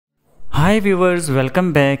Hi viewers,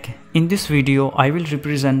 welcome back. In this video I will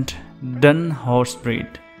represent dun horse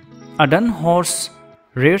breed. A dun horse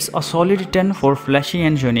rates a solid 10 for fleshy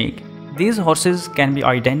and unique. These horses can be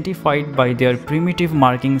identified by their primitive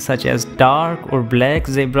markings such as dark or black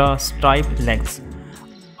zebra striped legs,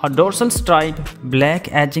 a dorsal stripe,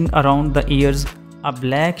 black edging around the ears, a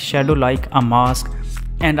black shadow like a mask,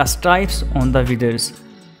 and a stripes on the withers.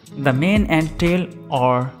 The mane and tail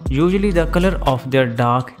are usually the color of their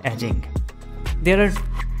dark edging. There are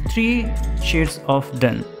three shades of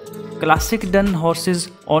dun. Classic dun horses,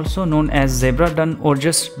 also known as zebra dun or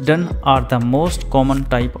just dun, are the most common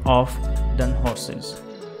type of dun horses.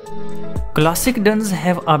 Classic duns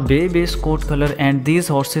have a bay base coat color, and these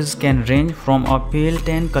horses can range from a pale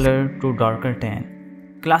tan color to darker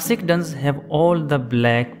tan. Classic duns have all the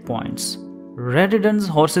black points. Red duns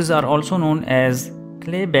horses are also known as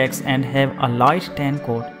Claybacks and have a light tan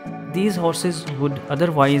coat. These horses would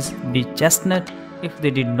otherwise be chestnut if they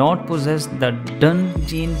did not possess the dun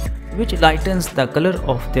gene, which lightens the color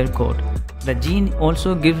of their coat. The gene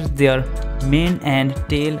also gives their mane and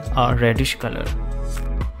tail a reddish color.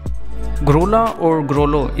 Grola or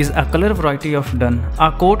Grollo is a color variety of dun,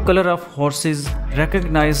 a coat color of horses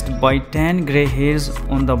recognized by tan grey hairs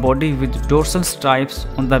on the body with dorsal stripes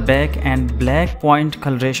on the back and black point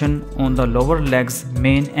coloration on the lower legs,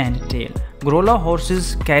 mane and tail. Grola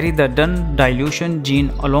horses carry the dun dilution gene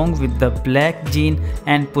along with the black gene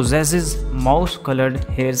and possesses mouse-colored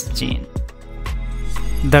hairs gene.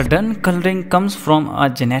 The dun coloring comes from a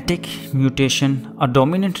genetic mutation, a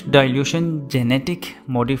dominant dilution genetic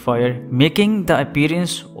modifier, making the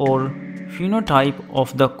appearance or phenotype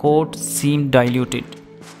of the coat seem diluted.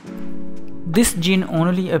 This gene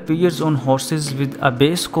only appears on horses with a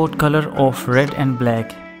base coat color of red and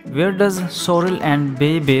black. Where does sorrel and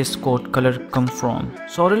bay base coat color come from?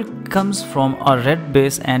 Sorrel comes from a red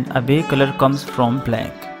base and a bay color comes from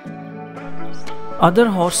black. Other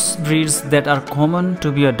horse breeds that are common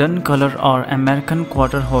to be a dun color are American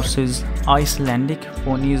quarter horses, Icelandic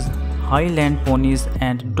ponies, Highland ponies,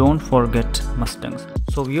 and don't forget Mustangs.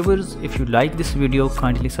 So viewers, if you like this video,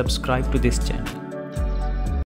 kindly subscribe to this channel.